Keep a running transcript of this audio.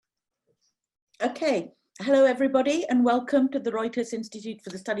Okay, hello everybody and welcome to the Reuters Institute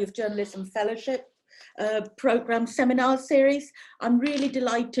for the Study of Journalism Fellowship program seminar series. I'm really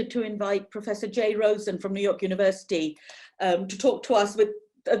delighted to invite Professor Jay Rosen from New York University to talk to us with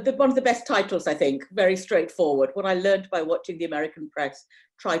one of the best titles, I think, very straightforward, what I learned by watching the American press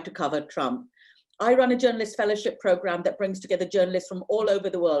try to cover Trump. I run a journalist fellowship program that brings together journalists from all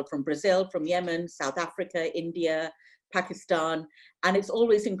over the world, from Brazil, from Yemen, South Africa, India, Pakistan, and it's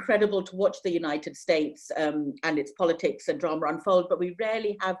always incredible to watch the United States and its politics and drama unfold, but we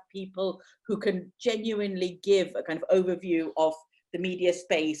rarely have people who can genuinely give a kind of overview of the media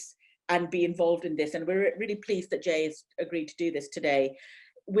space and be involved in this, and we're really pleased that Jay has agreed to do this today.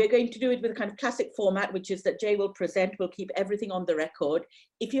 We're going to do it with a kind of classic format, which is that Jay will present, we'll keep everything on the record.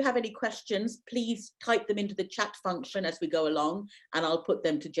 If you have any questions, please type them into the chat function as we go along, and I'll put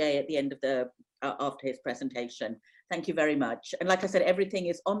them to Jay at the end of the, after his presentation. Thank you very much. And like I said, everything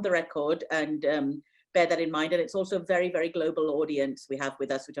is on the record, and bear that in mind. And it's also a very, very global audience we have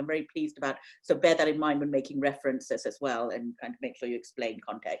with us, which I'm very pleased about. So bear that in mind when making references as well, and kind of make sure you explain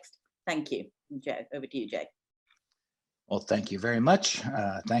context. Thank you. Jay, over to you, Jay. Well, thank you very much.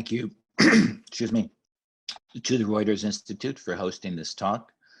 Thank you, excuse me, to the Reuters Institute for hosting this talk.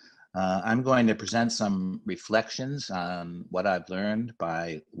 I'm going to present some reflections on what I've learned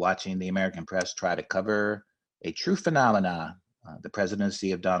by watching the American press try to cover a true phenomena, the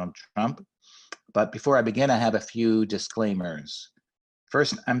presidency of Donald Trump. But before I begin, I have a few disclaimers.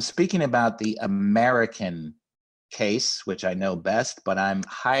 First, I'm speaking about the American case, which I know best, but I'm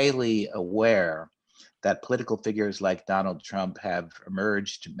highly aware that political figures like Donald Trump have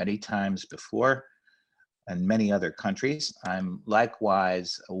emerged many times before in many other countries. I'm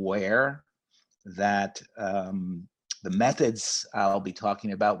likewise aware that the methods I'll be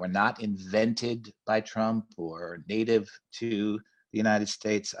talking about were not invented by Trump or native to the United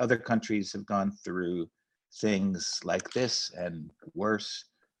States. Other countries have gone through things like this and worse.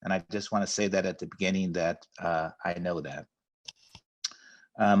 And I just want to say that at the beginning that I know that.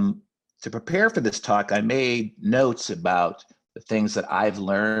 To prepare for this talk, I made notes about the things that I've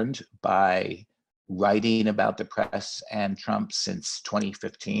learned by writing about the press and Trump since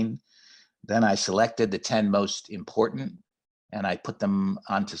 2015. Then I selected the 10 most important and I put them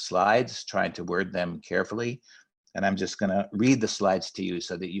onto slides, trying to word them carefully. And I'm just gonna read the slides to you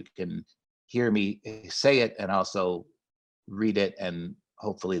so that you can hear me say it and also read it, and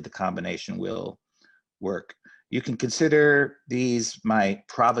hopefully the combination will work. You can consider these my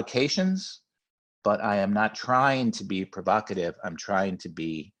provocations, but I am not trying to be provocative. I'm trying to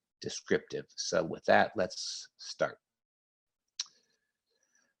be descriptive. So with that, let's start.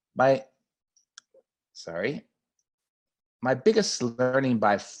 My biggest learning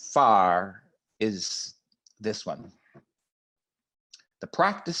by far is this one. The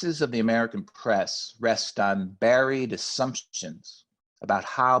practices of the American press rest on buried assumptions about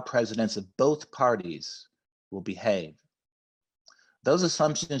how presidents of both parties will behave. Those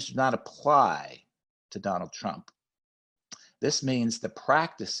assumptions do not apply to Donald Trump. This means the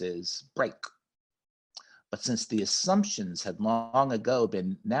practices break. But since the assumptions had long ago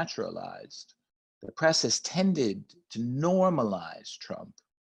been naturalized, the press has tended to normalize Trump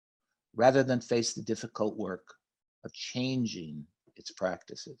rather than face the difficult work of changing its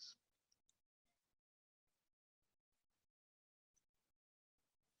practices.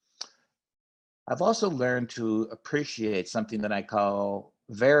 I've also learned to appreciate something that I call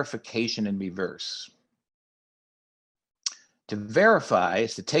verification in reverse. To verify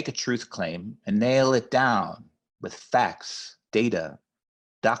is to take a truth claim and nail it down with facts, data,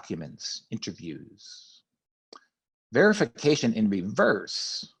 documents, interviews. Verification in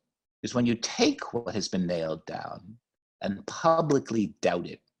reverse is when you take what has been nailed down and publicly doubt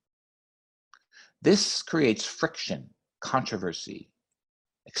it. This creates friction, controversy,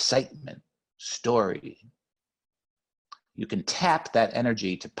 excitement, story. You can tap that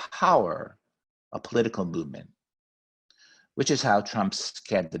energy to power a political movement, which is how Trump's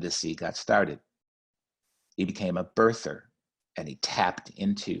candidacy got started. He became a birther and he tapped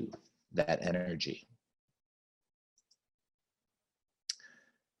into that energy.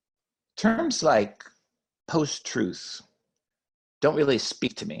 Terms like post-truth don't really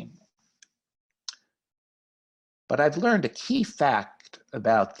speak to me, but I've learned a key fact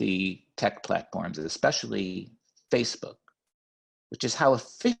about the tech platforms, especially Facebook, which is how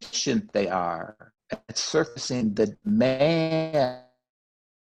efficient they are at surfacing the demand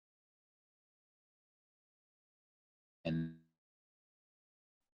and,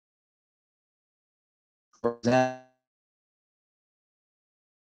 for example,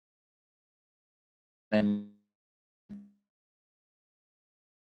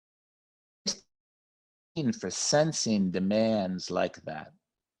 for sensing demands like that.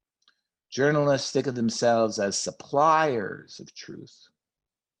 Journalists think of themselves as suppliers of truth.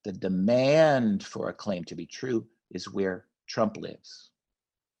 The demand for a claim to be true is where Trump lives.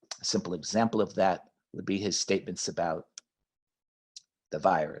 A simple example of that would be his statements about the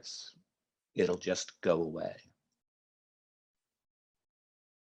virus. It'll just go away.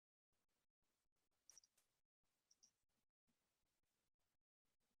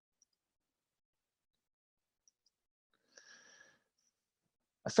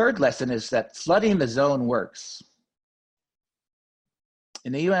 A third lesson is that flooding the zone works.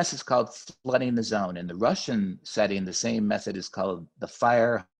 In the US, it's called flooding the zone. In the Russian setting, the same method is called the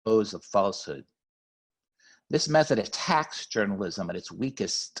fire hose of falsehood. This method attacks journalism at its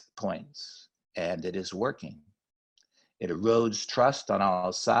weakest points, and it is working. It erodes trust on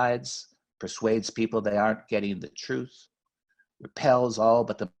all sides, persuades people they aren't getting the truth, repels all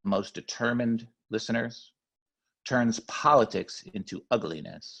but the most determined listeners, turns politics into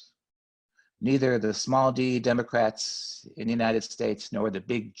ugliness. Neither the small d Democrats in the United States nor the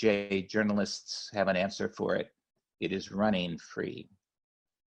big J journalists have an answer for it. It is running free.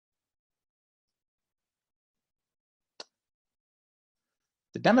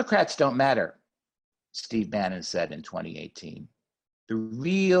 The Democrats don't matter, Steve Bannon said in 2018. The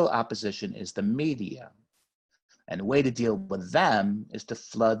real opposition is the media. And the way to deal with them is to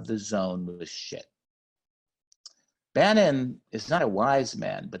flood the zone with shit. Bannon is not a wise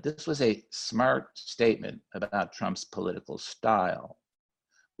man, but this was a smart statement about Trump's political style,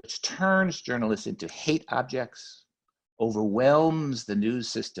 which turns journalists into hate objects, overwhelms the news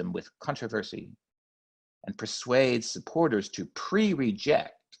system with controversy, and persuades supporters to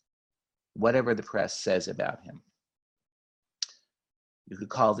pre-reject whatever the press says about him. You could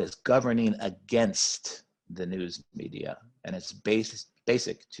call this governing against the news media, and it's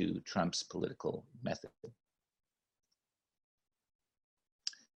basic to Trump's political method.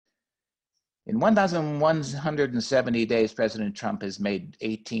 In 1,170 days, President Trump has made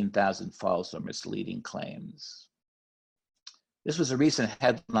 18,000 false or misleading claims. This was a recent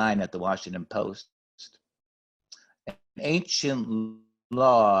headline at the Washington Post. An ancient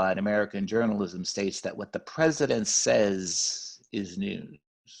law in American journalism states that what the president says is news.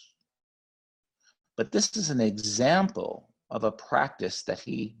 But this is an example of a practice that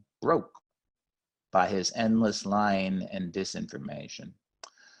he broke by his endless lying and disinformation.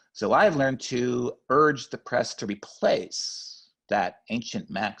 So I've learned to urge the press to replace that ancient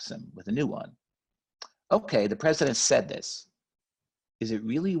maxim with a new one. Okay, the president said this. Is it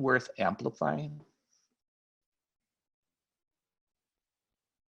really worth amplifying?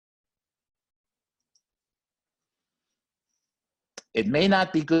 It may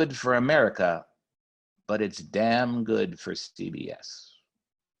not be good for America, but it's damn good for CBS.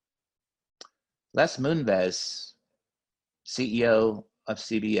 Les Moonves, CEO of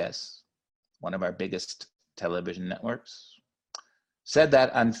CBS, one of our biggest television networks, said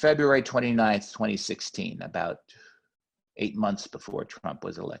that on February 29th, 2016, about 8 months before Trump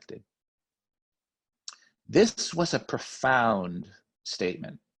was elected. This was a profound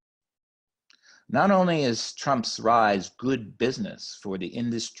statement. Not only is Trump's rise good business for the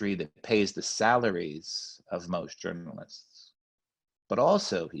industry that pays the salaries of most journalists, but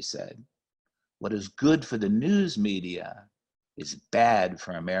also, he said, what is good for the news media is bad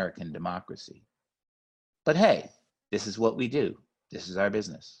for American democracy. But hey, this is what we do. This is our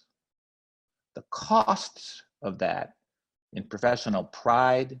business. The costs of that in professional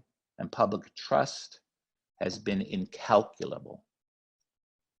pride and public trust has been incalculable.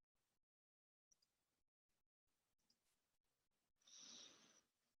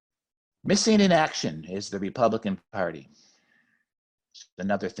 Missing in action is the Republican Party. It's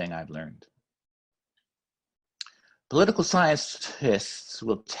another thing I've learned. Political scientists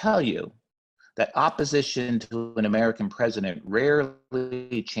will tell you that opposition to an American president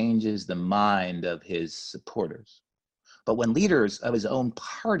rarely changes the mind of his supporters. But when leaders of his own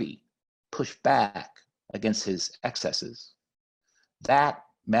party push back against his excesses, that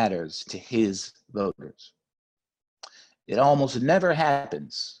matters to his voters. It almost never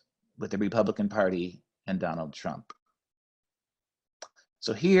happens with the Republican Party and Donald Trump.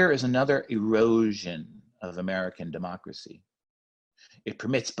 So here is another erosion of American democracy. It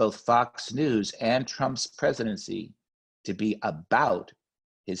permits both Fox News and Trump's presidency to be about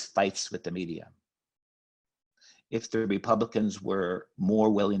his fights with the media. If the Republicans were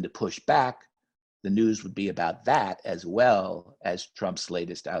more willing to push back, the news would be about that as well as Trump's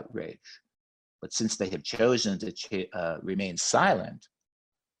latest outrage. But since they have chosen to remain silent,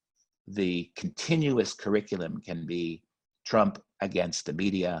 the continuous curriculum can be Trump against the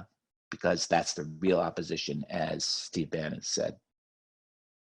media because that's the real opposition, as Steve Bannon said.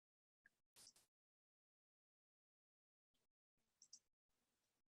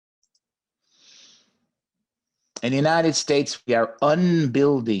 In the United States, we are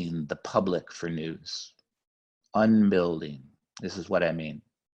unbuilding the public for news. Unbuilding. This is what I mean.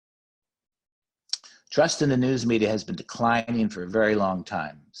 Trust in the news media has been declining for a very long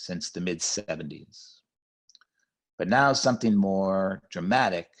time, since the mid-70s. But now something more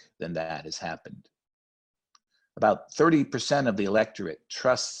dramatic than that has happened. About 30% of the electorate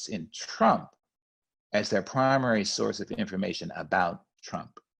trusts in Trump as their primary source of information about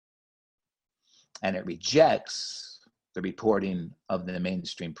Trump. And it rejects the reporting of the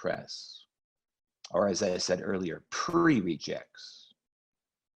mainstream press, or as I said earlier, pre-rejects.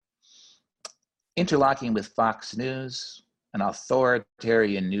 Interlocking with Fox News, an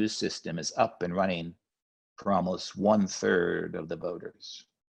authoritarian news system is up and running for almost 1/3 of the voters.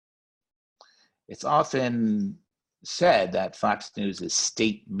 It's often said that Fox News is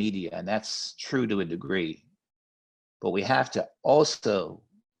state media, and that's true to a degree. But we have to also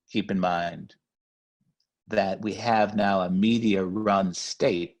keep in mind that we have now a media-run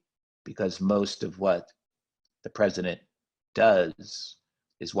state, because most of what the president does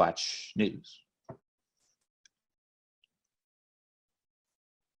is watch news.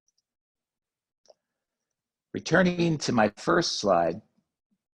 Returning to my first slide,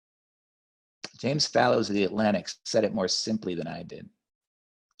 James Fallows of The Atlantic said it more simply than I did.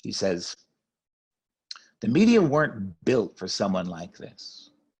 He says, the media weren't built for someone like this.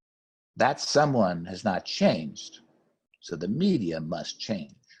 That someone has not changed, so the media must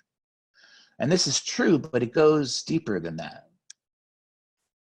change. And this is true, but it goes deeper than that.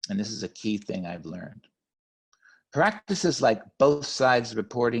 And this is a key thing I've learned. Practices like both sides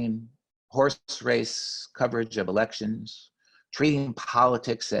reporting, horse race coverage of elections, treating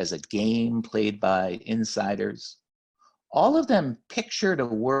politics as a game played by insiders, all of them pictured a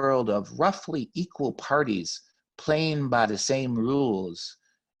world of roughly equal parties playing by the same rules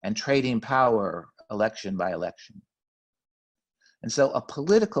and trading power election by election. And so a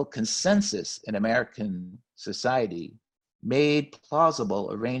political consensus in American society made plausible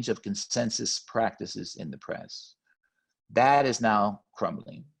a range of consensus practices in the press. That is now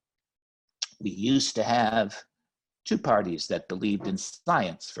crumbling. We used to have two parties that believed in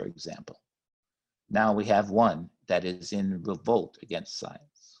science, for example. Now we have one that is in revolt against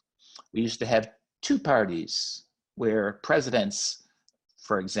science. We used to have two parties where presidents,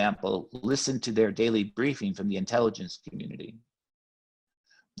 for example, listened to their daily briefing from the intelligence community.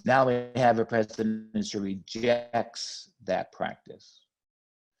 Now we have a president who rejects that practice.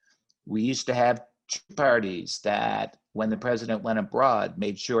 We used to have two parties that, when the president went abroad,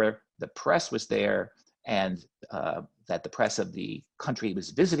 made sure the press was there and that the press of the country he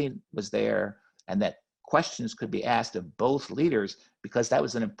was visiting was there, and that questions could be asked of both leaders, because that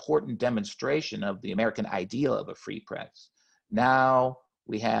was an important demonstration of the American ideal of a free press. Now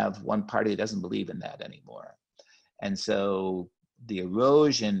we have one party that doesn't believe in that anymore. And so the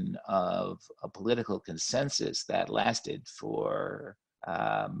erosion of a political consensus that lasted for,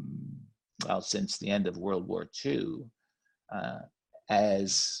 well, since the end of World War II,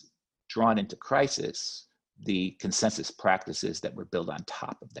 has drawn into crisis the consensus practices that were built on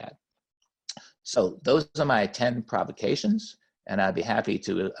top of that. So those are my 10 provocations, and I'd be happy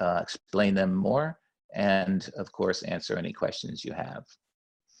to explain them more, and of course, answer any questions you have.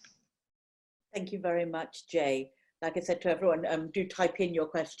 Thank you very much, Jay. Like I said to everyone, do type in your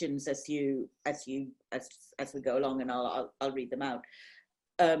questions as we go along, and I'll read them out.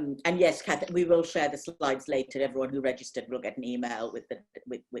 And yes, Kath, we will share the slides later. Everyone who registered will get an email with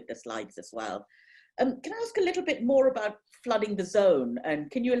the slides as well. Can I ask a little bit more about flooding the zone?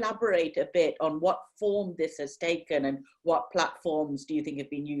 And can you elaborate a bit on what form this has taken, and what platforms do you think have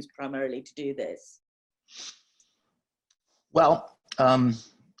been used primarily to do this? Well,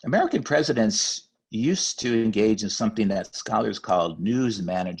 American presidents used to engage in something that scholars call news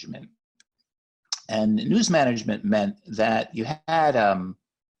management. And news management meant that you had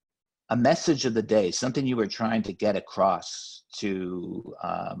a message of the day, something you were trying to get across to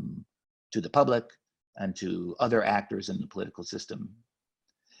the public and to other actors in the political system.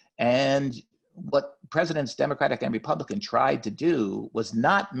 And what presidents, Democratic and Republican, tried to do was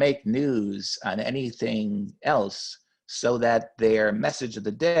not make news on anything else, so that their message of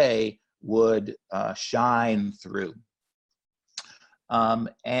the day would shine through.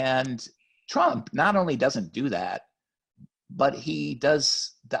 And Trump not only doesn't do that, but he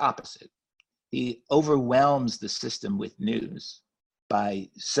does the opposite. He overwhelms the system with news by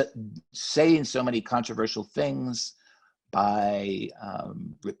saying so many controversial things, by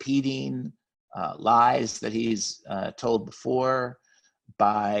repeating lies that he's told before,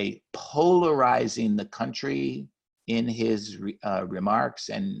 by polarizing the country in his remarks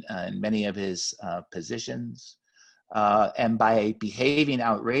and many of his positions, and by behaving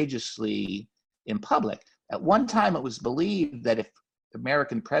outrageously in public. At one time, it was believed that if the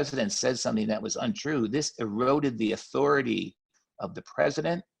American president says something that was untrue, this eroded the authority of the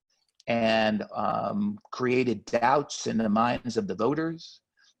president and created doubts in the minds of the voters.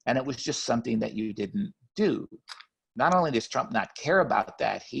 And it was just something that you didn't do. Not only does Trump not care about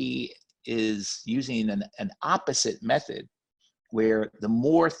that, he is using an opposite method, where the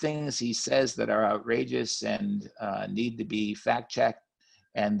more things he says that are outrageous and need to be fact-checked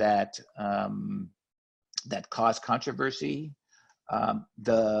and that cause controversy,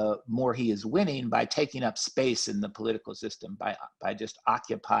 the more he is winning by taking up space in the political system, by just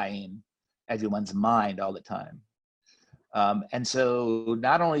occupying everyone's mind all the time. And so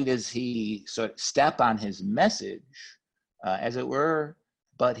not only does he sort of step on his message, as it were,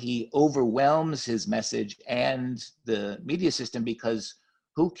 but he overwhelms his message and the media system, because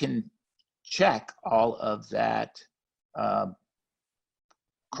who can check all of that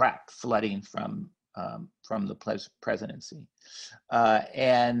crap flooding from the presidency?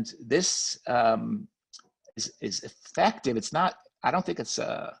 And this is effective. It's not, I don't think it's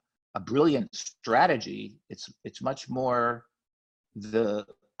a brilliant strategy. It's much more the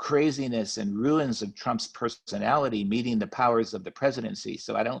craziness and ruins of Trump's personality meeting the powers of the presidency.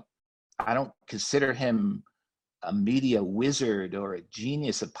 So I don't consider him a media wizard or a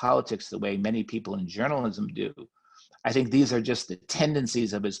genius of politics the way many people in journalism do. I think these are just the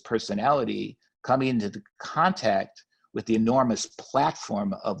tendencies of his personality coming into contact with the enormous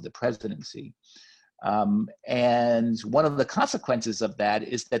platform of the presidency. And one of the consequences of that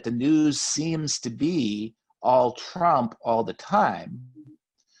is that the news seems to be all Trump all the time,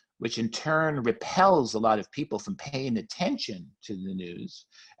 which in turn repels a lot of people from paying attention to the news.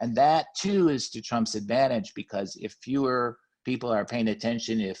 And that too is to Trump's advantage, because if fewer people are paying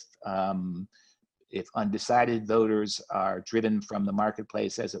attention, if undecided voters are driven from the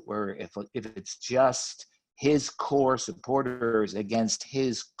marketplace, as it were, if it's just his core supporters against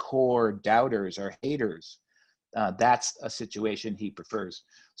his core doubters or haters, that's a situation he prefers.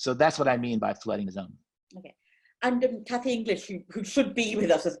 So that's what I mean by flooding the zone. Okay. And Kathy English, who should be with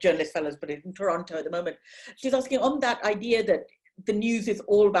us as journalist fellows, but is in Toronto at the moment, she's asking on that idea that the news is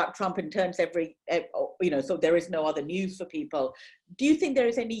all about Trump and turns so there is no other news for people. Do you think there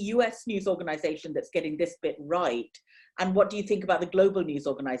is any US news organization that's getting this bit right? And what do you think about the global news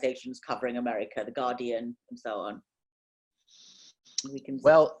organizations covering America, The Guardian and so on?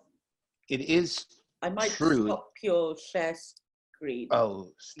 Well, it is I might true. Stop your share screen.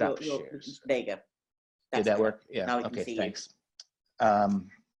 Oh, stop shares. There you go. Did that work? Yeah. Okay, thanks.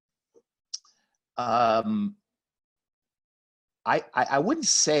 I wouldn't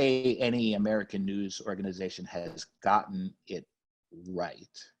say any American news organization has gotten it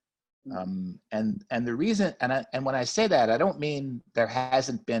right. And the reason, and when I say that, I don't mean there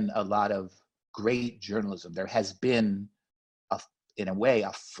hasn't been a lot of great journalism. There has been, in a way,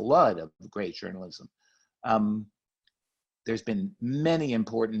 a flood of great journalism. There's been many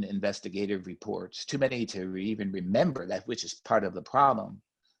important investigative reports, too many to even remember that, which is part of the problem.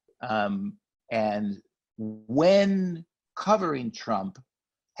 And when covering Trump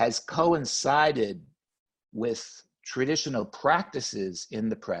has coincided with traditional practices in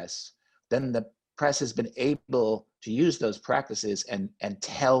the press, then the press has been able to use those practices and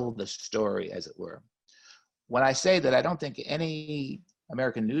tell the story, as it were. When I say that I don't think any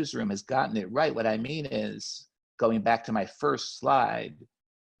American newsroom has gotten it right, what I mean is, going back to my first slide,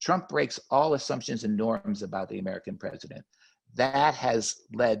 Trump breaks all assumptions and norms about the American president. That has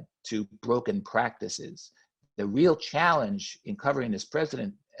led to broken practices. The real challenge in covering this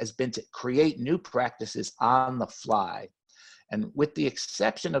president has been to create new practices on the fly. And with the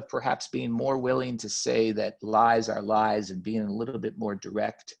exception of perhaps being more willing to say that lies are lies and being a little bit more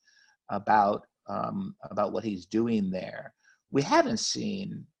direct about what he's doing there, we haven't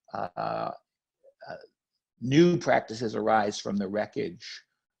seen new practices arise from the wreckage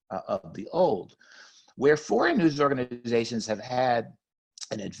of the old. Where foreign news organizations have had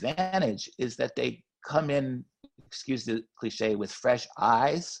an advantage is that they come in, excuse the cliche, with fresh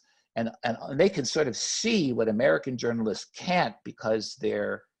eyes, and they can sort of see what American journalists can't, because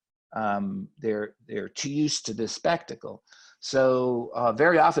they're too used to this spectacle. So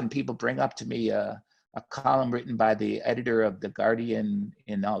very often people bring up to me a column written by the editor of The Guardian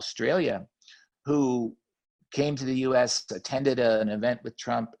in Australia, who came to the US, attended an event with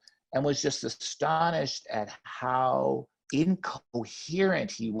Trump, and was just astonished at how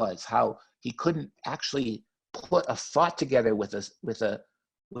incoherent he was, how he couldn't actually put a thought together with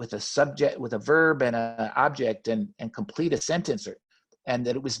a subject, with a verb and an object, and complete a sentence, and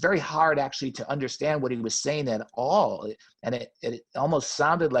that it was very hard actually to understand what he was saying at all. And it almost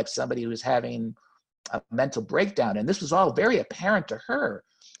sounded like somebody who was having a mental breakdown. And this was all very apparent to her.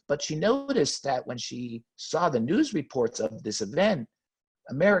 But she noticed that when she saw the news reports of this event,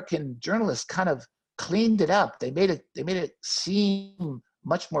 American journalists kind of cleaned it up. They made it seem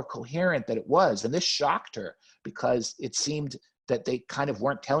much more coherent than it was. And this shocked her because it seemed that they kind of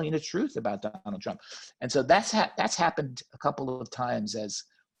weren't telling the truth about Donald Trump. And so that's happened a couple of times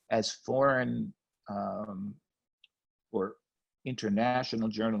as foreign or international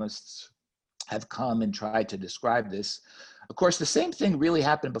journalists have come and tried to describe this. Of course, the same thing really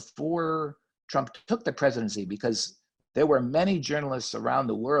happened before Trump took the presidency, because there were many journalists around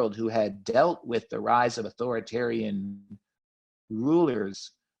the world who had dealt with the rise of authoritarian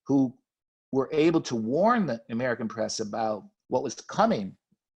rulers who were able to warn the American press about what was coming.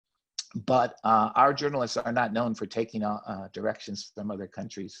 But our journalists are not known for taking directions from other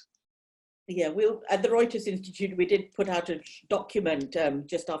countries. Yeah, at the Reuters Institute, we did put out a document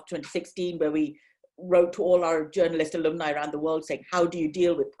just after 2016 where we wrote to all our journalist alumni around the world saying, how do you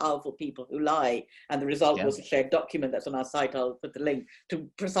deal with powerful people who lie? And the result was a shared document that's on our site. I'll put the link to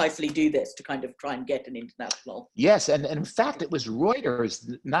precisely do this, to kind of try and get an international. Yes, and in fact, it was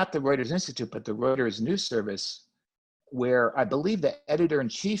Reuters, not the Reuters Institute, but the Reuters News Service, where I believe the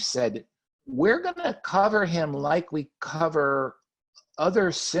editor-in-chief said, we're going to cover him like we cover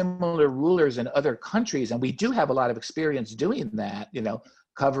other similar rulers in other countries. And we do have a lot of experience doing that,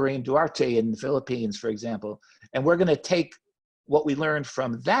 covering Duterte in the Philippines, for example. And we're going to take what we learned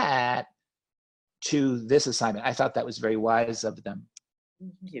from that to this assignment. I thought that was very wise of them.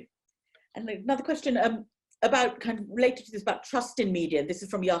 Thank you. And another question about kind of related to this, about trust in media. This is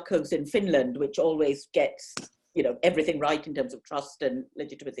from Jaakko's in Finland, which always gets everything right in terms of trust and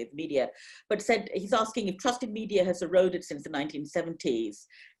legitimacy of media, but said he's asking if trust in media has eroded since the 1970s,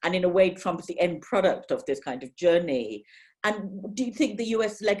 and in a way Trump is the end product of this kind of journey. And do you think the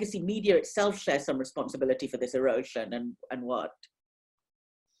US legacy media itself shares some responsibility for this erosion, and what?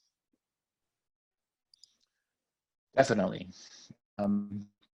 Definitely.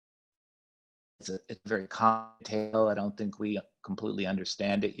 It's a very common tale. I don't think we completely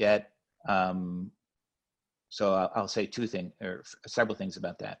understand it yet. So I'll say two things, or several things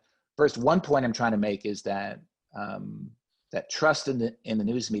about that. First, one point I'm trying to make is that that trust in the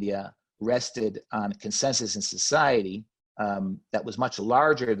news media rested on consensus in society that was much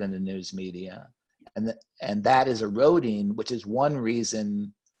larger than the news media, and that is eroding, which is one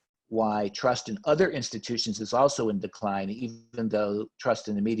reason why trust in other institutions is also in decline, even though trust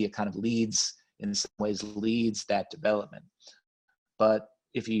in the media kind of leads that development. But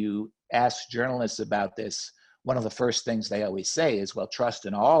if you ask journalists about this, one of the first things they always say is, well, trust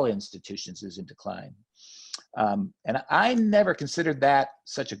in all institutions is in decline. And I never considered that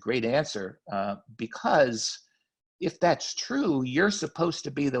such a great answer, because if that's true, you're supposed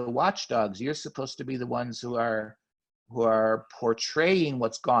to be the watchdogs. You're supposed to be the ones who are portraying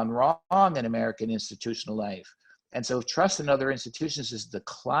what's gone wrong in American institutional life. And so if trust in other institutions is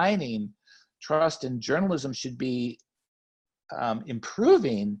declining, trust in journalism should be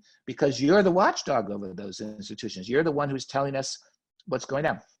improving, because you're the watchdog over those institutions. You're the one who's telling us what's going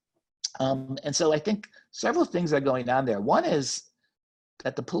on. And so I think several things are going on there. One is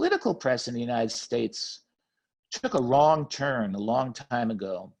that the political press in the United States took a wrong turn a long time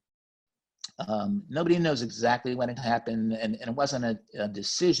ago. Nobody knows exactly when it happened, and it wasn't a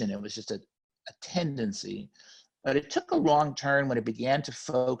decision, it was just a tendency. But it took a wrong turn when it began to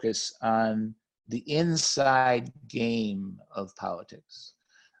focus on the inside game of politics,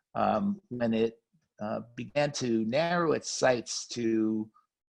 when it began to narrow its sights to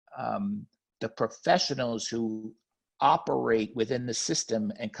the professionals who operate within the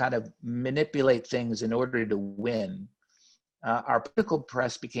system and kind of manipulate things in order to win. Our political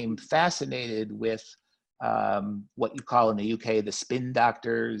press became fascinated with what you call in the UK the spin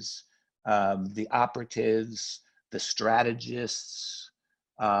doctors, the operatives, the strategists,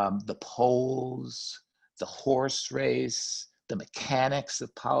 the polls, the horse race, the mechanics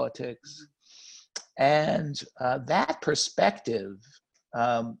of politics. And that perspective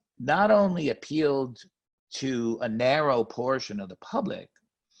not only appealed to a narrow portion of the public,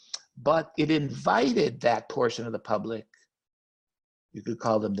 but it invited that portion of the public, you could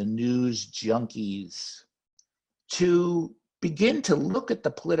call them the news junkies, to begin to look at the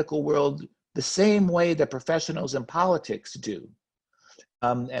political world the same way that professionals in politics do.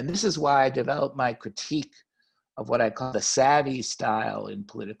 And this is why I developed my critique of what I call the savvy style in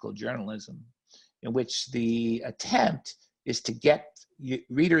political journalism, in which the attempt is to get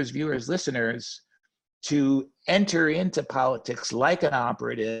readers, viewers, listeners to enter into politics like an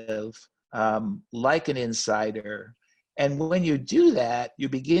operative, like an insider. And when you do that, you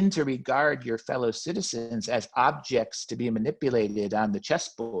begin to regard your fellow citizens as objects to be manipulated on the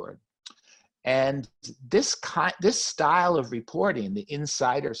chessboard. And this style of reporting, the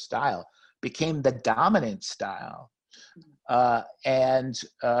insider style, became the dominant style.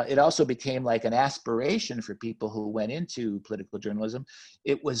 It also became like an aspiration for people who went into political journalism.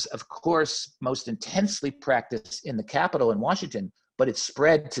 It was, of course, most intensely practiced in the Capitol in Washington, but it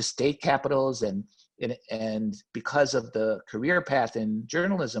spread to state capitals and because of the career path in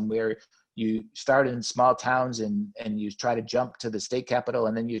journalism, where you start in small towns and you try to jump to the state capital,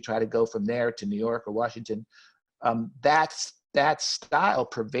 and then you try to go from there to New York or Washington. That style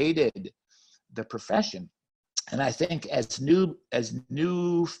pervaded the profession. And I think as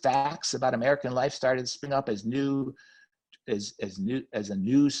new facts about American life started to spring up, as a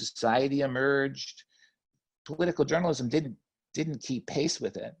new society emerged, political journalism didn't keep pace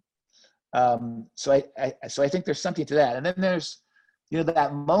with it. So I think there's something to that. And then there's,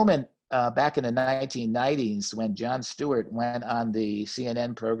 that moment back in the 1990s when Jon Stewart went on the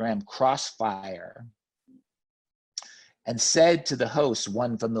CNN program Crossfire and said to the hosts,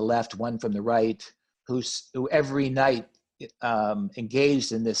 one from the left, one from the right, who every night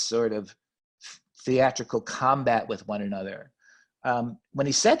engaged in this sort of theatrical combat with one another. When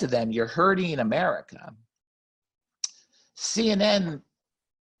he said to them, "You're hurting America," CNN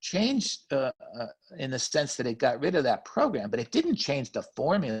changed in the sense that it got rid of that program, but it didn't change the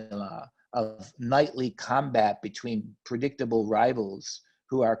formula of nightly combat between predictable rivals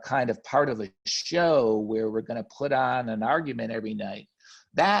who are kind of part of a show where we're going to put on an argument every night.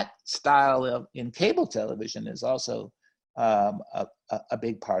 That style in cable television is also a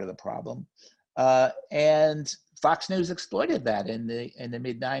big part of the problem. And Fox News exploited that in the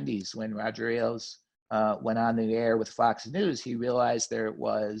mid-90s when Roger Ailes went on the air with Fox News. He realized there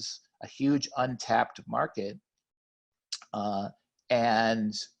was a huge untapped market,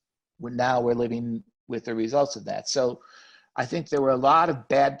 and we're living with the results of that. So I think there were a lot of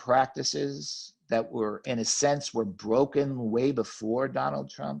bad practices that were, in a sense, were broken way before Donald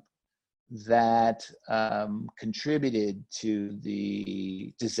Trump that contributed to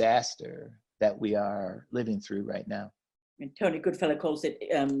the disaster that we are living through right now. And Tony Goodfellow calls it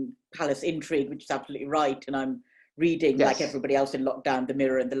palace intrigue, which is absolutely right. And I'm reading, yes, like everybody else in lockdown, The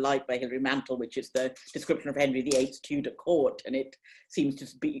Mirror and the Light by Hilary Mantel, which is the description of Henry VIII's Tudor court. And it seems to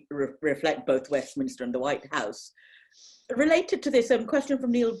reflect both Westminster and the White House. Related to this, question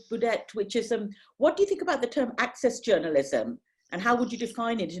from Neil Boudet, which is, what do you think about the term access journalism, and how would you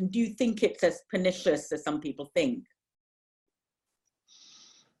define it? And do you think it's as pernicious as some people think?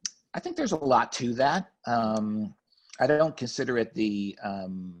 I think there's a lot to that. I don't consider it the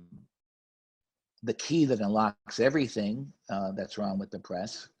key that unlocks everything that's wrong with the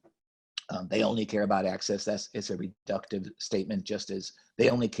press. They only care about access. It's a reductive statement, just as they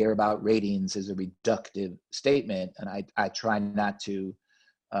only care about ratings is a reductive statement. And I try not to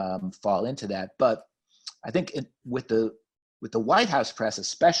fall into that. But I think with the White House press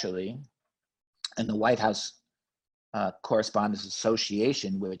especially, and the White House Correspondents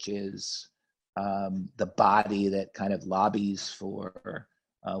Association, which is the body that kind of lobbies for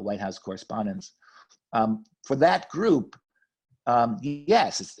White House correspondents, for that group,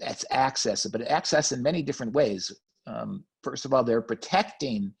 yes, it's access, but access in many different ways. First of all, they're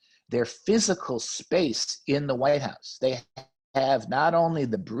protecting their physical space in the White House. They have not only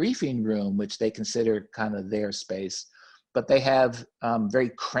the briefing room, which they consider kind of their space, but they have very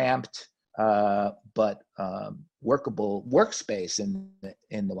cramped but workable workspace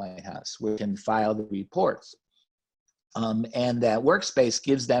in the White House where you can file the reports. And that workspace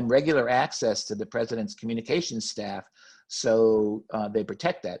gives them regular access to the president's communications staff, so they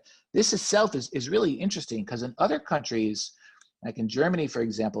protect that. This itself is really interesting because in other countries, like in Germany, for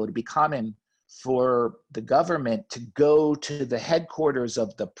example, it would be common for the government to go to the headquarters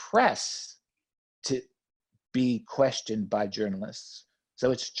of the press to be questioned by journalists.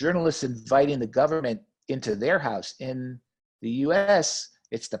 So it's journalists inviting the government into their house. In the US,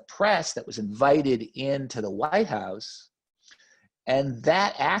 it's the press that was invited into the White House. And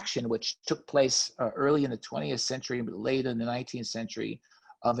that action, which took place early in the 20th century, but late in the 19th century,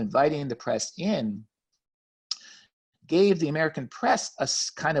 of inviting the press in, gave the American press a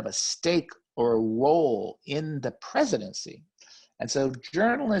kind of a stake or a role in the presidency. And so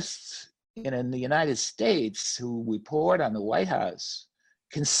journalists in the United States who report on the White House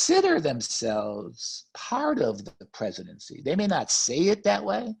consider themselves part of the presidency. They may not say it that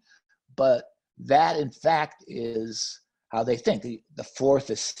way, but that in fact is how they think. The fourth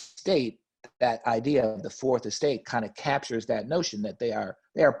estate, that idea of the fourth estate kind of captures that notion that they are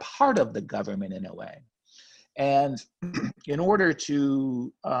part of the government in a way. And in order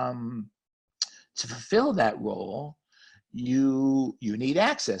to fulfill that role, you need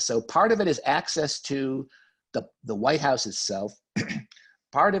access. So part of it is access to the White House itself.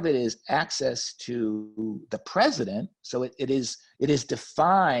 Part of it is access to the president. So it is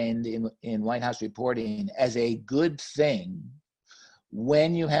defined in White House reporting as a good thing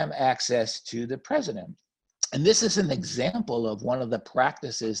when you have access to the president. And this is an example of one of the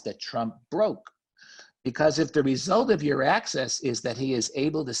practices that Trump broke. Because if the result of your access is that he is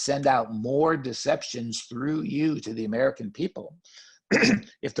able to send out more deceptions through you to the American people,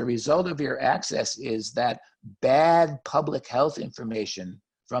 if the result of your access is that bad public health information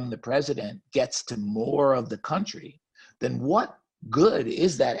from the president gets to more of the country, then what good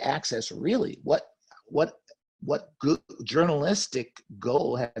is that access really? What good journalistic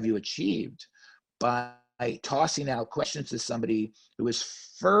goal have you achieved by tossing out questions to somebody who is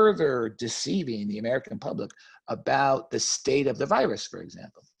further deceiving the American public about the state of the virus, for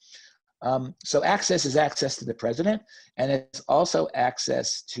example? So access is access to the president, and it's also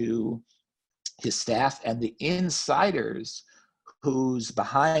access to his staff and the insiders whose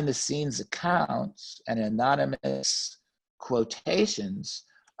behind the scenes accounts and anonymous quotations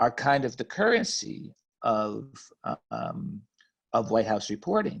are kind of the currency of White House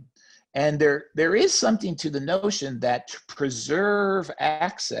reporting. And there is something to the notion that to preserve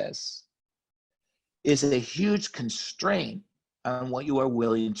access is a huge constraint on what you are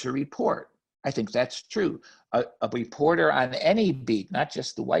willing to report. I think that's true. A reporter on any beat, not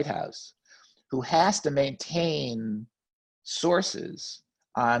just the White House, who has to maintain sources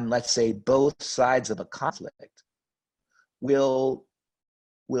on, let's say, both sides of a conflict, will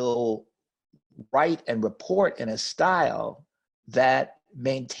write and report in a style that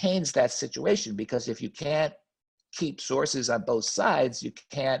maintains that situation, because if you can't keep sources on both sides, you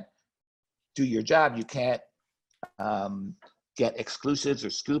can't do your job. You can't get exclusives or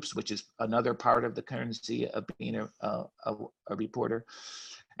scoops, which is another part of the currency of being a reporter.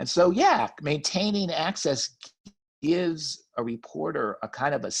 And so, yeah, maintaining access gives a reporter a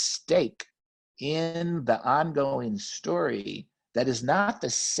kind of a stake in the ongoing story that is not the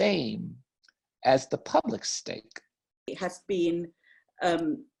same as the public stake. It has been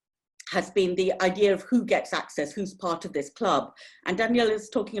the idea of who gets access, who's part of this club. And Danielle is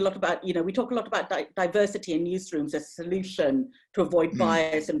talking a lot about, we talk a lot about diversity in newsrooms as a solution to avoid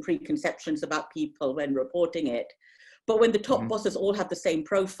bias and preconceptions about people when reporting it. But when the top bosses all have the same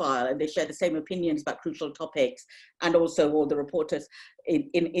profile and they share the same opinions about crucial topics, and also all the reporters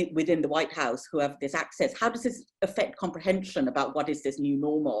within the White House who have this access, how does this affect comprehension about what is this new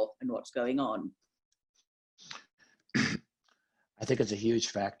normal and what's going on? I think it's a huge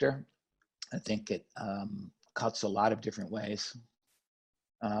factor. I think it cuts a lot of different ways.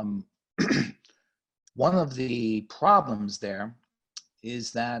 One of the problems there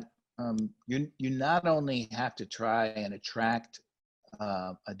is that you not only have to try and attract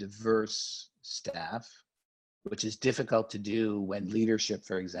a diverse staff, which is difficult to do when leadership,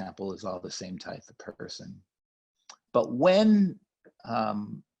 for example, is all the same type of person, but when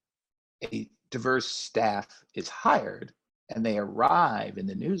a diverse staff is hired and they arrive in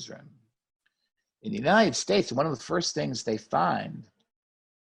the newsroom, in the United States, one of the first things they find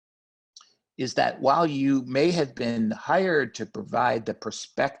is that while you may have been hired to provide the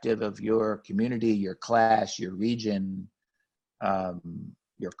perspective of your community, your class, your region,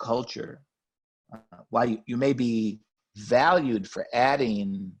 your culture, while you may be valued for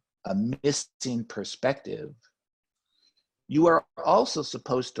adding a missing perspective, you are also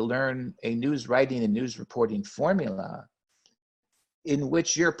supposed to learn a news writing and news reporting formula in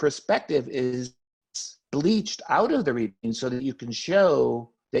which your perspective is bleached out of the reading so that you can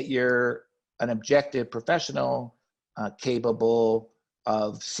show that you're an objective professional capable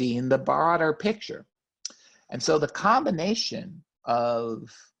of seeing the broader picture. And so the combination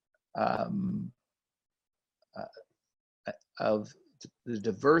of the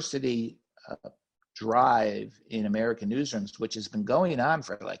diversity drive in American newsrooms, which has been going on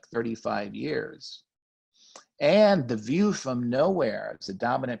for like 35 years, and the view from nowhere as a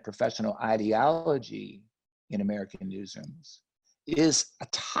dominant professional ideology in American newsrooms, is a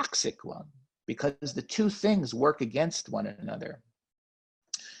toxic one, because the two things work against one another.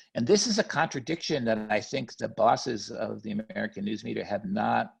 And this is a contradiction that I think the bosses of the American news media have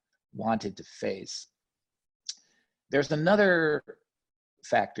not wanted to face. There's another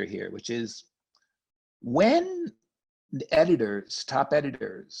factor here, which is when editors, top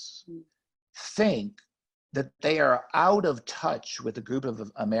editors, think that they are out of touch with a group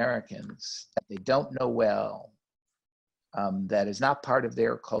of Americans that they don't know well, that is not part of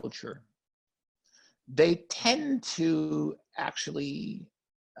their culture, they tend to actually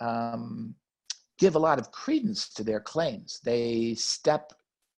give a lot of credence to their claims. They step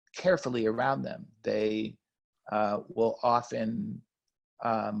carefully around them. They will often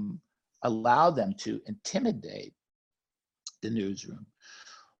allow them to intimidate the newsroom.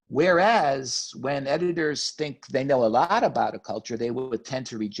 Whereas when editors think they know a lot about a culture, they would tend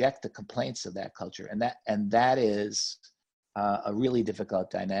to reject the complaints of that culture. And that is a really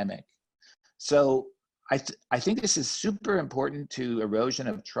difficult dynamic. So I think this is super important to erosion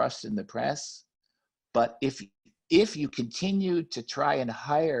of trust in the press. But if you continue to try and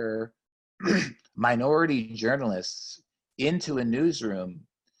hire minority journalists into a newsroom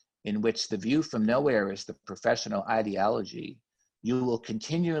in which the view from nowhere is the professional ideology, you will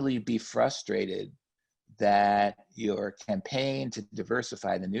continually be frustrated that your campaign to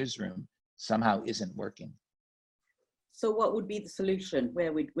diversify the newsroom somehow isn't working. So what would be the solution?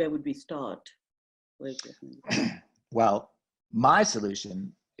 Where would we start? Well, my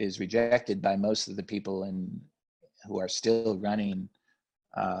solution is rejected by most of the people who are still running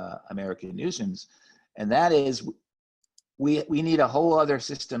American newsrooms, and that is we need a whole other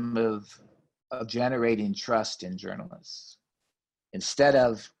system of generating trust in journalists. Instead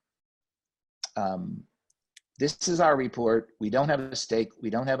of this is our report, we don't have a stake, we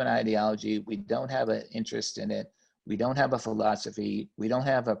don't have an ideology, we don't have an interest in it, we don't have a philosophy, we don't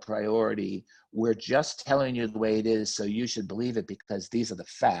have a priority, we're just telling you the way it is, so you should believe it because these are the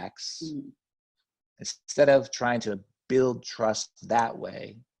facts. Instead of trying to build trust that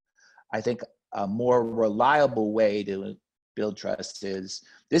way, I think a more reliable way to build trust is,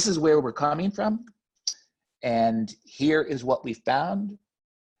 this is where we're coming from, and here is what we found,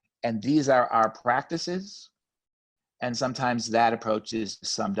 and these are our practices. And sometimes that approach is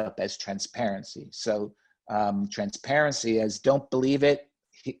summed up as transparency. So transparency as, don't believe it,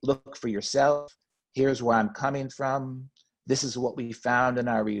 look for yourself, here's where I'm coming from, this is what we found in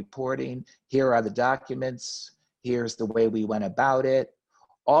our reporting, here are the documents, here's the way we went about it.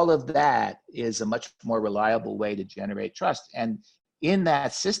 All of that is a much more reliable way to generate trust. And in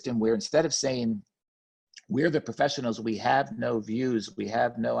that system where instead of saying, we're the professionals, we have no views, we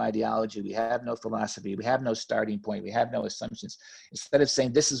have no ideology, we have no philosophy, we have no starting point, we have no assumptions. Instead of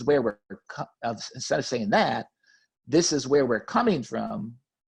saying this is where instead of saying that, this is where we're coming from,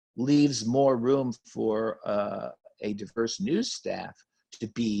 leaves more room for a diverse news staff to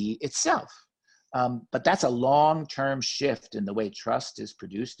be itself. But that's a long-term shift in the way trust is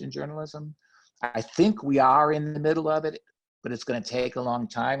produced in journalism. I think we are in the middle of it, but it's going to take a long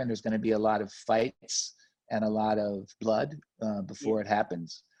time, and there's going to be a lot of fights and a lot of blood before it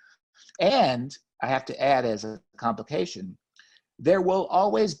happens. And I have to add, as a complication, there will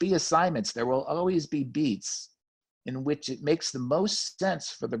always be assignments, there will always be beats in which it makes the most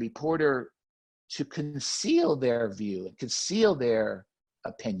sense for the reporter to conceal their view and conceal their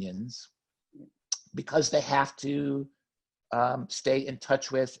opinions, because they have to stay in touch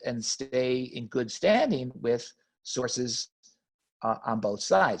with and stay in good standing with sources on both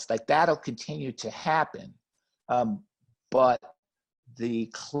sides. Like, that'll continue to happen. But the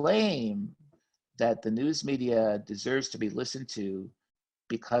claim that the news media deserves to be listened to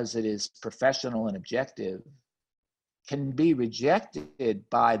because it is professional and objective can be rejected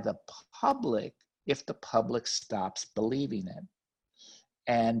by the public if the public stops believing it.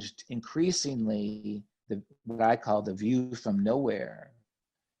 And increasingly, what I call the view from nowhere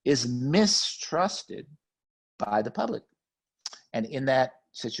is mistrusted by the public. And in that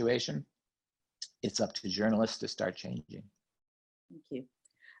situation, it's up to journalists to start changing. Thank you.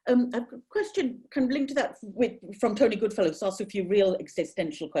 A question kind of linked to that from Tony Goodfellow, who's asked a few real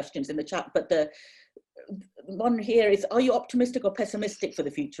existential questions in the chat, but the one here is, are you optimistic or pessimistic for the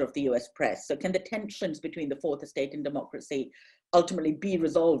future of the US press? So can the tensions between the fourth estate and democracy ultimately be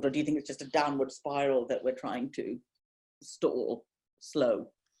resolved, or do you think it's just a downward spiral that we're trying to slow?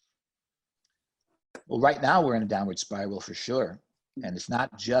 Well, right now we're in a downward spiral for sure. And it's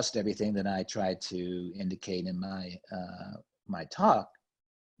not just everything that I tried to indicate in my talk,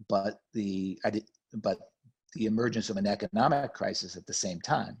 but the emergence of an economic crisis at the same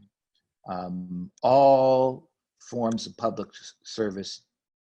time. All forms of public service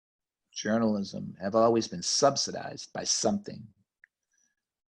journalism have always been subsidized by something.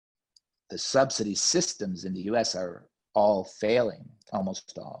 The subsidy systems in the US are all failing,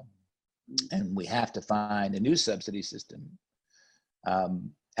 almost all. And we have to find a new subsidy system.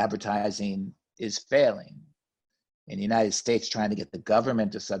 Advertising is failing. In the United States, trying to get the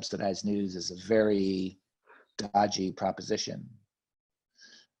government to subsidize news is a very dodgy proposition.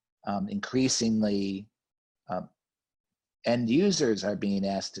 Increasingly, end users are being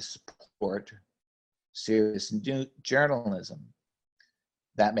asked to support serious journalism.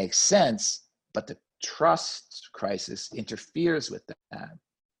 That makes sense, but the trust crisis interferes with that.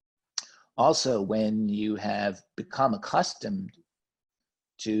 Also, when you have become accustomed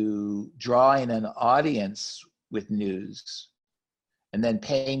to drawing an audience with news and then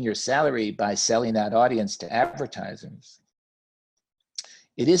paying your salary by selling that audience to advertisers,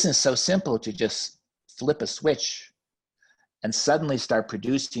 it isn't so simple to just flip a switch and suddenly start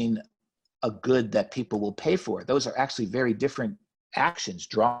producing a good that people will pay for. Those are actually very different actions.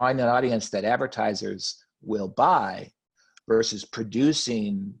 Drawing an audience that advertisers will buy versus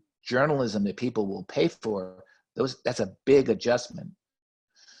producing journalism that people will pay for, that's a big adjustment.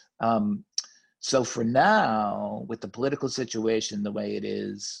 So for now, with the political situation the way it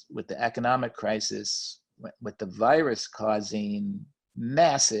is, with the economic crisis, with the virus causing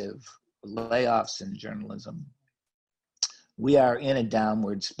massive layoffs in journalism, we are in a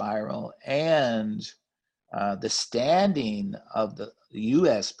downward spiral, and the standing of the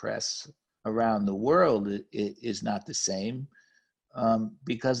US press around the world is not the same,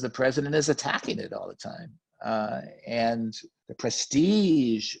 because the president is attacking it all the time. And the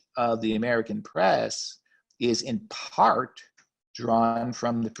prestige of the American press is in part drawn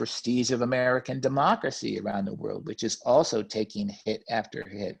from the prestige of American democracy around the world, which is also taking hit after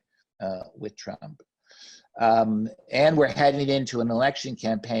hit with Trump. And we're heading into an election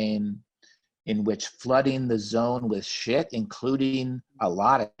campaign in which flooding the zone with shit, including a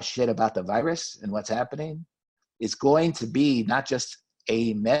lot of shit about the virus and what's happening, is going to be not just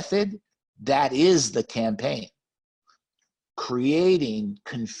a method, that is the campaign. Creating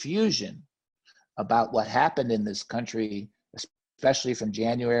confusion about what happened in this country, especially from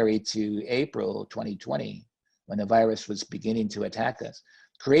January to April 2020, when the virus was beginning to attack us.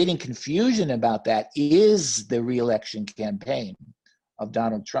 Creating confusion about that is the re-election campaign of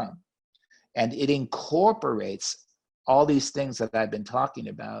Donald Trump. And it incorporates all these things that I've been talking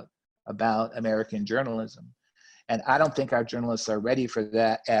about American journalism. And I don't think our journalists are ready for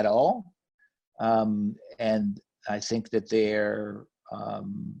that at all. And I think that they're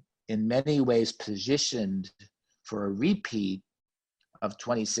in many ways positioned for a repeat of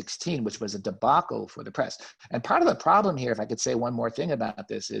 2016, which was a debacle for the press. And part of the problem here, if I could say one more thing about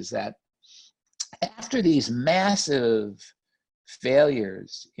this, is that after these massive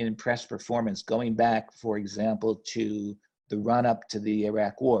failures in press performance, going back, for example, to the run-up to the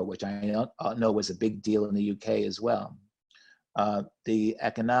Iraq War, which I know was a big deal in the UK as well, the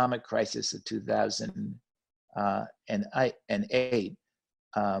economic crisis of 2008,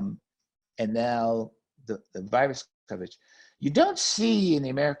 and now the virus coverage, you don't see in the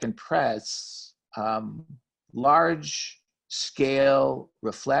American press large-scale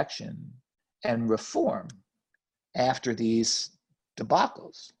reflection and reform after these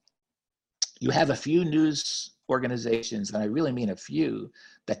debacles. You have a few news organizations, and I really mean a few,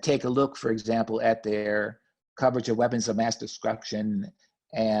 that take a look, for example, at their coverage of weapons of mass destruction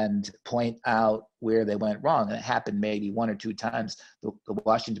and point out where they went wrong. And it happened maybe one or two times. The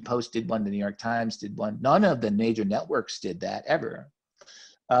Washington Post did one, the New York Times did one. None of the major networks did that ever.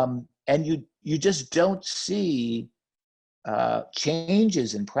 And you just don't see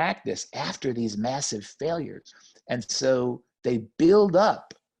changes in practice after these massive failures. And so they build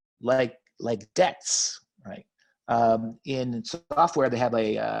up like debts, right? In software, they have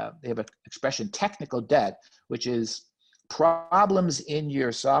an expression, technical debt, which is problems in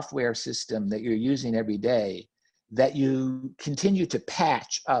your software system that you're using every day that you continue to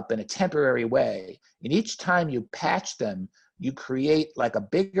patch up in a temporary way. And each time you patch them, you create like a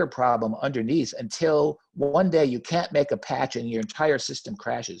bigger problem underneath until one day you can't make a patch and your entire system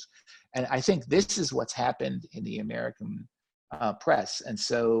crashes. And I think this is what's happened in the American press. And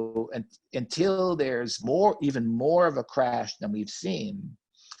so until there's even more of a crash than we've seen,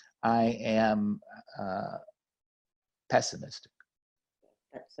 I am pessimistic.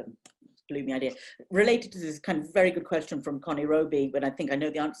 That's a gloomy idea. Related to this kind of very good question from Connie Roby, but I think I know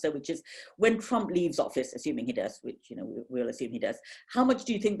the answer, which is when Trump leaves office, assuming he does, which we'll assume he does, how much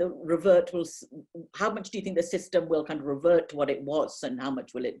do you think how much do you think the system will kind of revert to what it was, and how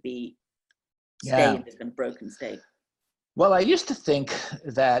much will it stay in this kind of broken state? Well, I used to think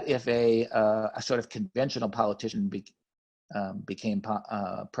that if a sort of conventional politician became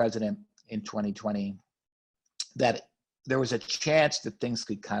president in 2020, that there was a chance that things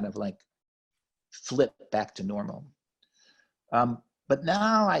could kind of like flip back to normal. But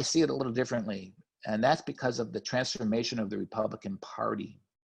now I see it a little differently, and that's because of the transformation of the Republican Party,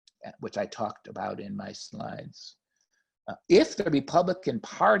 which I talked about in my slides. If the Republican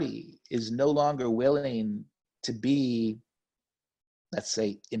Party is no longer willing to be, let's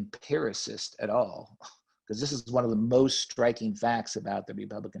say, empiricist at all, because this is one of the most striking facts about the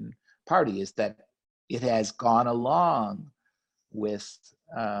Republican Party, is that it has gone along with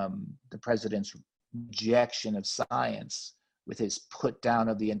the president's rejection of science, with his put down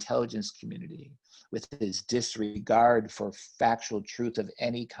of the intelligence community, with his disregard for factual truth of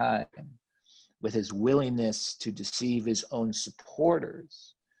any kind, with his willingness to deceive his own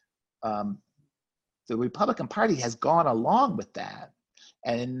supporters. The Republican Party has gone along with that,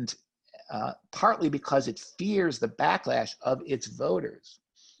 and partly because it fears the backlash of its voters.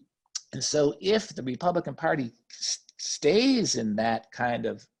 And so if the Republican Party stays in that kind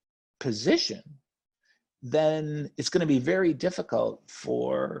of position, then it's going to be very difficult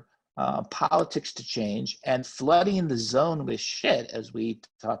for politics to change, and flooding the zone with shit, as we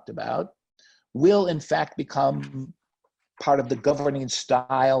talked about, will in fact become part of the governing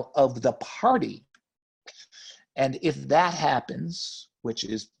style of the party. And if that happens, which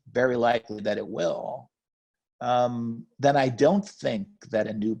is very likely that it will, then I don't think that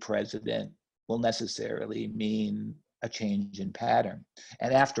a new president will necessarily mean a change in pattern.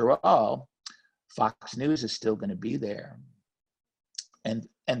 And after all, Fox News is still going to be there. And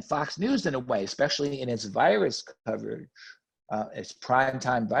Fox News, in a way, especially in its virus coverage, its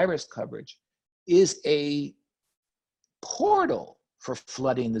primetime virus coverage, is a portal for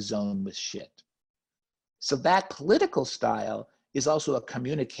flooding the zone with shit. So that political style is also a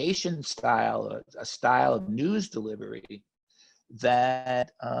communication style, a style of news delivery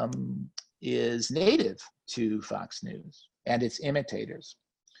that is native to Fox News and its imitators.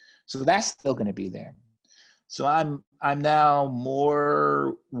 So that's still going to be there. So I'm now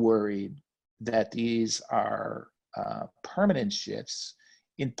more worried that these are permanent shifts,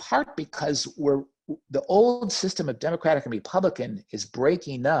 in part because the old system of Democratic and Republican is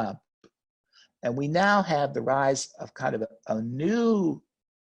breaking up, and we now have the rise of kind of a new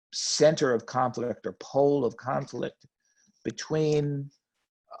center of conflict or pole of conflict between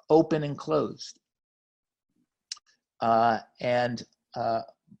open and closed.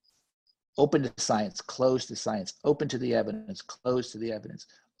 Open to science, closed to science, open to the evidence, closed to the evidence,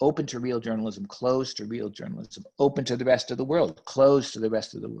 open to real journalism, closed to real journalism, open to the rest of the world, closed to the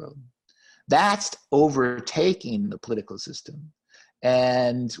rest of the world. That's overtaking the political system.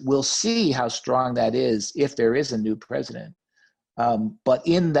 And we'll see how strong that is if there is a new president. But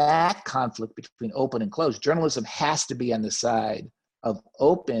in that conflict between open and closed, journalism has to be on the side of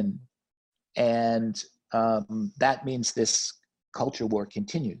open, and that means this culture war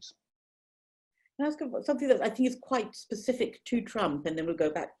continues. Can I ask about something that I think is quite specific to Trump, and then we'll go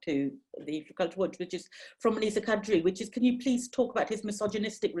back to the culture war, which is from Anisa Kadri, which is, can you please talk about his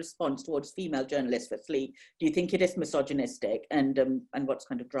misogynistic response towards female journalists? Firstly, do you think it is misogynistic, and what's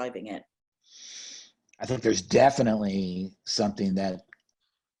kind of driving it? I think there's definitely something that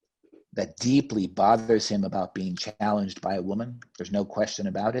deeply bothers him about being challenged by a woman. There's no question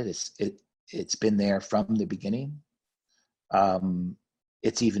about it. It's been there from the beginning.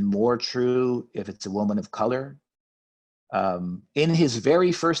 It's even more true if it's a woman of color. In his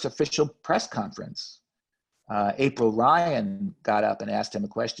very first official press conference, April Ryan got up and asked him a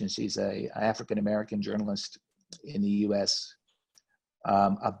question. She's an African-American journalist in the U.S.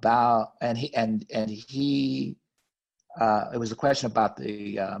 It was a question about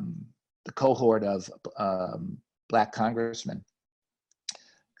the cohort of Black congressmen,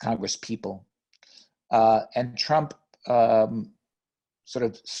 Congress people, and Trump sort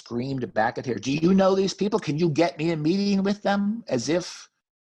of screamed back at her, "Do you know these people? Can you get me a meeting with them?" As if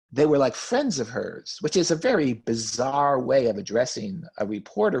they were like friends of hers, which is a very bizarre way of addressing a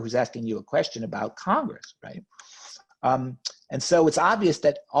reporter who's asking you a question about Congress, right? And so it's obvious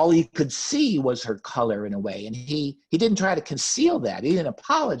that all he could see was her color in a way, and he didn't try to conceal that. He didn't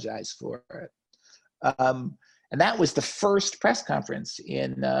apologize for it. And that was the first press conference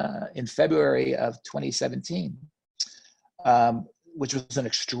in February of 2017. Which was an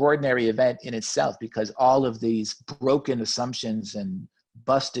extraordinary event in itself, because all of these broken assumptions and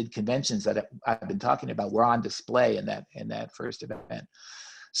busted conventions that I've been talking about were on display in that first event.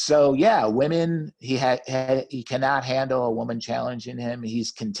 So yeah, women, he cannot handle a woman challenging him.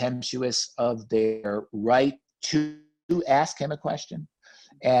 He's contemptuous of their right to ask him a question.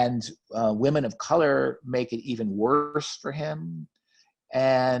 And women of color make it even worse for him.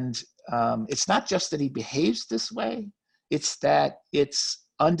 And it's not just that he behaves this way, it's that it's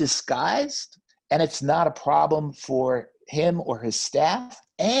undisguised, and it's not a problem for him or his staff.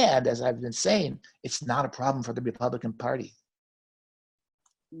 And as I've been saying, it's not a problem for the Republican Party.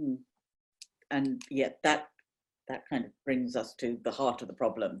 And yet that kind of brings us to the heart of the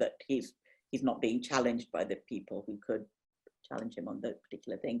problem, that he's not being challenged by the people who could challenge him on that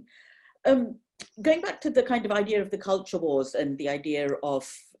particular thing. Going back to the kind of idea of the culture wars and the idea of,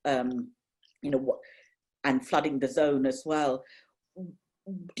 and flooding the zone as well,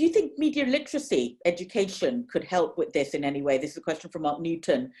 do you think media literacy education could help with this in any way? This is a question from Mark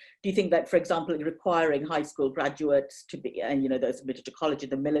Newton. Do you think that, for example, requiring high school graduates to be, and those admitted to college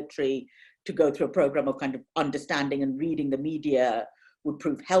and the military, to go through a program of kind of understanding and reading the media would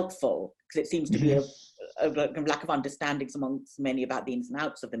prove helpful? Because it seems to be a lack of understandings amongst many about the ins and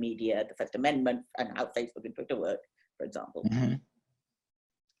outs of the media, the First Amendment, and how Facebook and Twitter work, for example.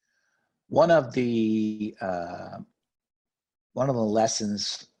 One of the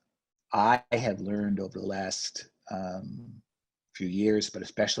lessons I have learned over the last few years, but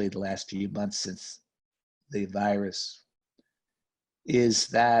especially the last few months since the virus, is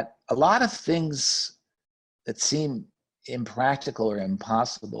that a lot of things that seem impractical or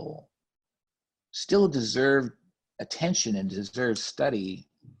impossible still deserve attention and deserve study,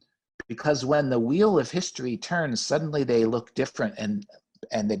 because when the wheel of history turns, suddenly they look different and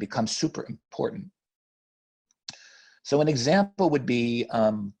they become super important. So an example would be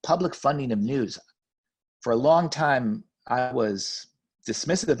public funding of news. For a long time, I was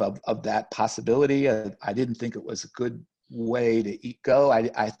dismissive of that possibility. I didn't think it was a good way to go.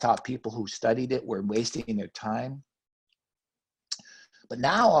 I thought people who studied it were wasting their time. But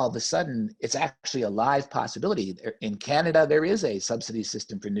now all of a sudden, it's actually a live possibility. In Canada, there is a subsidy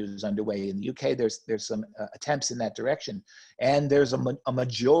system for news underway. In the UK, there's some attempts in that direction. And there's a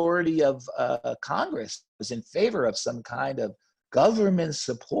majority of Congress is in favor of some kind of government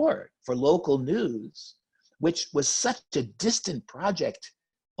support for local news, which was such a distant project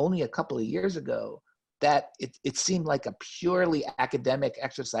only a couple of years ago that it seemed like a purely academic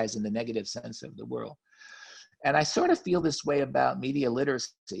exercise in the negative sense of the world. And I sort of feel this way about media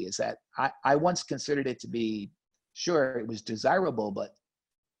literacy, is that I once considered it to be, sure, it was desirable, but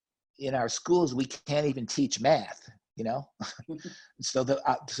in our schools, we can't even teach math, So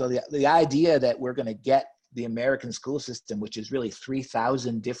the idea that we're going to get the American school system, which is really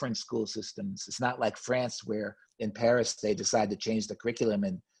 3,000 different school systems. It's not like France, where in Paris, they decide to change the curriculum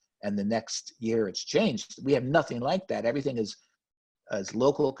and the next year it's changed. We have nothing like that. Everything is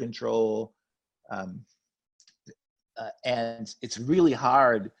local control. And it's really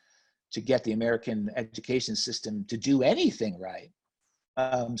hard to get the American education system to do anything right.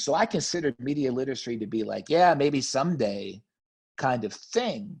 So I considered media literacy to be like, yeah, maybe someday kind of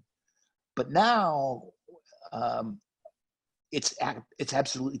thing. But now it's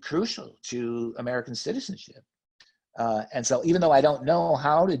absolutely crucial to American citizenship. And so even though I don't know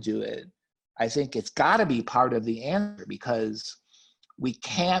how to do it, I think it's got to be part of the answer, because we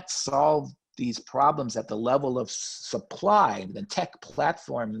can't solve these problems at the level of supply. The tech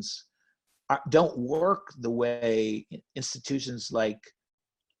platforms don't work the way institutions like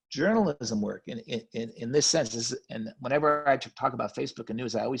journalism work in this sense. And whenever I talk about Facebook and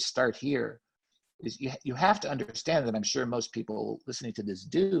news, I always start here. Is you have to understand that, I'm sure most people listening to this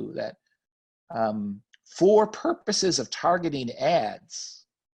do, that for purposes of targeting ads,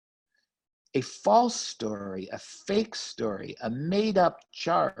 a false story, a fake story, a made up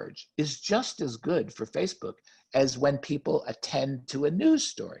charge is just as good for Facebook as when people attend to a news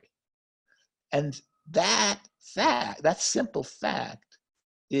story. And that fact, that simple fact,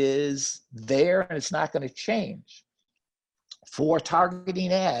 is there and it's not going to change. For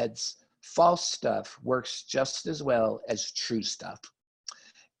targeting ads, false stuff works just as well as true stuff.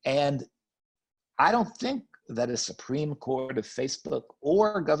 And I don't think that a Supreme Court of Facebook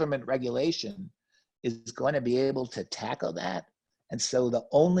or government regulation is going to be able to tackle that. And so the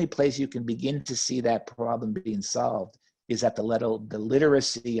only place you can begin to see that problem being solved is at the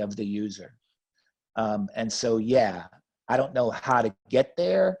literacy of the user. And so, yeah, I don't know how to get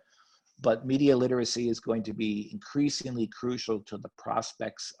there, but media literacy is going to be increasingly crucial to the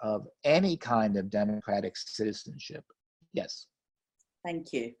prospects of any kind of democratic citizenship. Yes.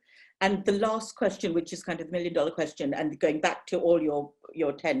 Thank you. And the last question, which is kind of the million-dollar question, and going back to all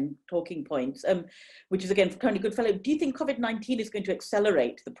your 10 talking points, which is again for Tony Goodfellow, do you think COVID-19 is going to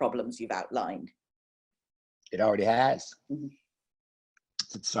accelerate the problems you've outlined? It already has. Mm-hmm.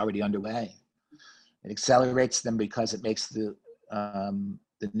 It's already underway. It accelerates them because it makes the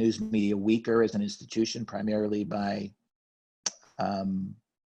news media weaker as an institution, primarily by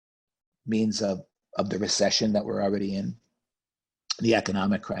means of the recession that we're already in, the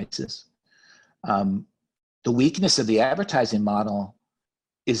economic crisis. the weakness of the advertising model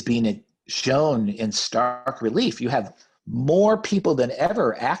is being shown in stark relief. You have more people than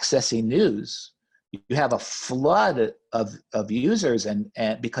ever accessing news. You have a flood of users and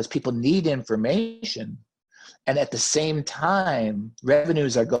because people need information. And at the same time,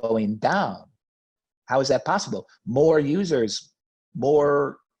 revenues are going down. How is that possible? More users,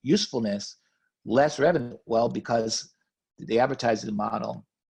 more usefulness, less revenue. Well, because the advertising model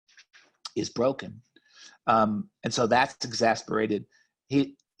is broken. And so that's exasperated.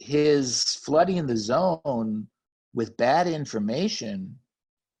 His flooding the zone with bad information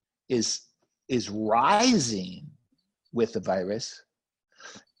is rising with the virus.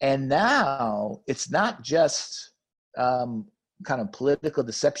 And now it's not just kind of political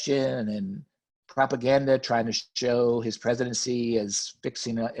deception and propaganda trying to show his presidency as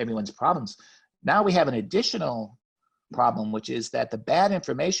fixing everyone's problems. Now we have an additional problem, which is that the bad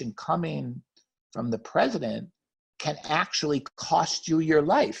information coming from the president can actually cost you your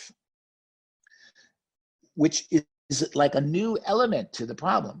life, which is like a new element to the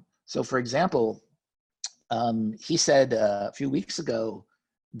problem. So for example, he said a few weeks ago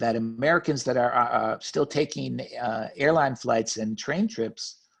that Americans that are still taking airline flights and train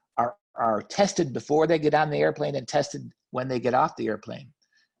trips are tested before they get on the airplane and tested when they get off the airplane.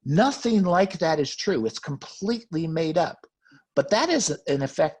 Nothing like that is true. It's completely made up. But that is, in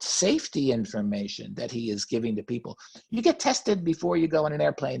effect, safety information that he is giving to people. You get tested before you go on an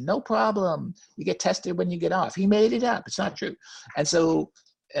airplane, no problem. You get tested when you get off. He made it up. It's not true. And so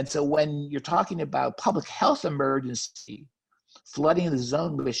when you're talking about public health emergency, flooding the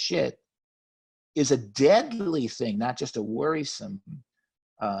zone with shit is a deadly thing, not just a worrisome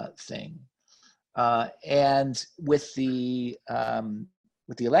thing. And with the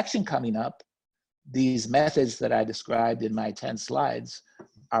election coming up, these methods that I described in my 10 slides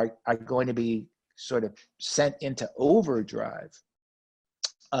are going to be sort of sent into overdrive.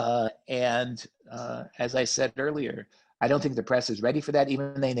 And as I said earlier, I don't think the press is ready for that,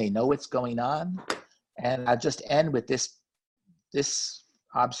 even though they know what's going on. And I'll just end with this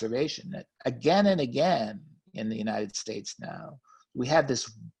observation that again and again in the United States now, we have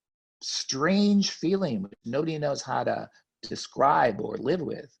this strange feeling which nobody knows how to describe or live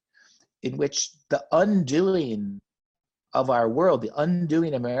with, in which the undoing of our world, the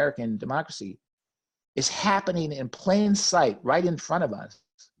undoing American democracy, is happening in plain sight right in front of us.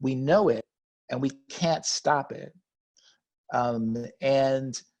 We know it and we can't stop it.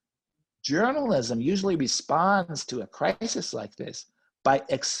 And journalism usually responds to a crisis like this by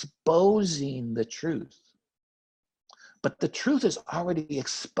exposing the truth. But the truth is already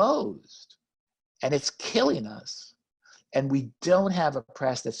exposed and it's killing us. And we don't have a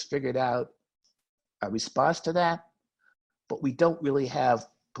press that's figured out a response to that, but we don't really have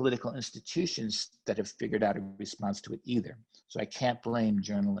political institutions that have figured out a response to it either. So I can't blame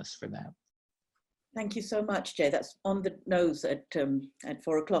journalists for that. Thank you so much, Jay. That's on the nose at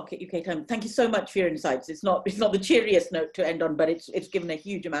 4 o'clock at UK time. Thank you so much for your insights. It's not the cheeriest note to end on, but it's given a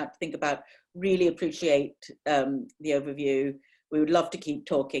huge amount to think about. Really appreciate the overview. We would love to keep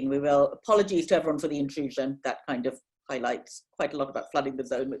talking. We will. Apologies to everyone for the intrusion. That kind of highlights quite a lot about flooding the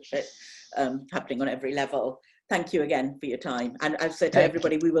zone with shit happening on every level. Thank you again for your time. And I've said to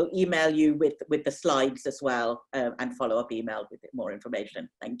everybody, we will email you with the slides as well and follow-up email with more information.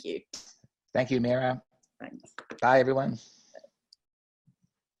 Thank you. Thank you, Mira. Thanks. Bye, everyone.